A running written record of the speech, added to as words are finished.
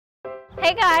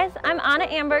Hey guys, I'm Anna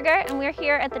Amberger and we're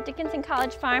here at the Dickinson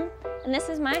College Farm and this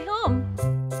is my home.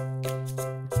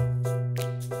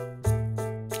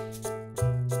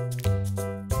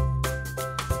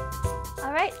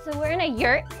 Alright, so we're in a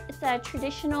yurt. It's a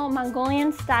traditional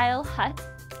Mongolian style hut,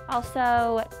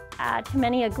 also to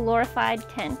many a glorified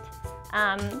tent.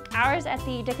 Ours at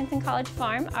the Dickinson College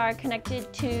Farm are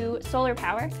connected to solar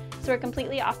power, so we're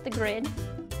completely off the grid.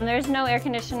 There's no air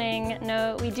conditioning.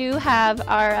 We do have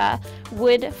our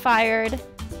wood-fired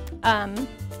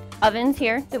ovens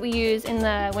here that we use in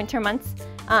the winter months.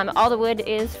 All the wood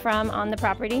is from on the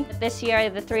property. This year,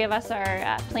 the three of us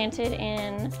are planted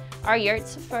in our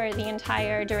yurts for the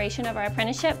entire duration of our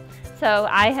apprenticeship. So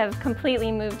I have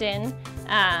completely moved in,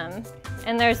 and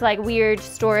there's like weird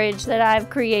storage that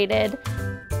I've created.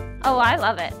 Oh, I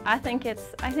love it. I think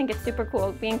it's super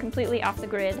cool being completely off the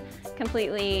grid,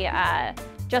 completely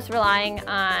just relying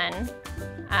on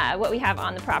what we have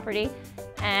on the property,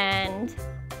 and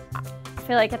I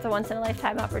feel like it's a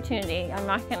once-in-a-lifetime opportunity.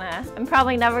 I'm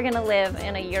probably never gonna live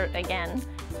in a yurt again.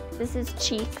 This is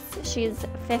Cheeks. She's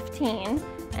 15,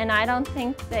 and I don't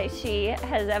think that she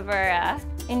has ever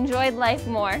enjoyed life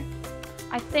more.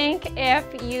 I think if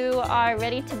you are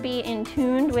ready to be in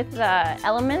tune with the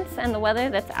elements and the weather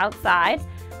that's outside,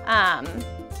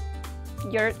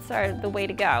 yurts are the way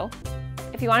to go.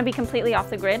 If you want to be completely off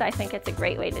the grid, I think it's a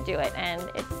great way to do it, and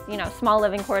it's small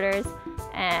living quarters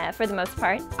for the most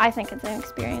part. I think it's an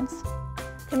experience.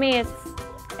 To me,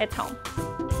 it's home.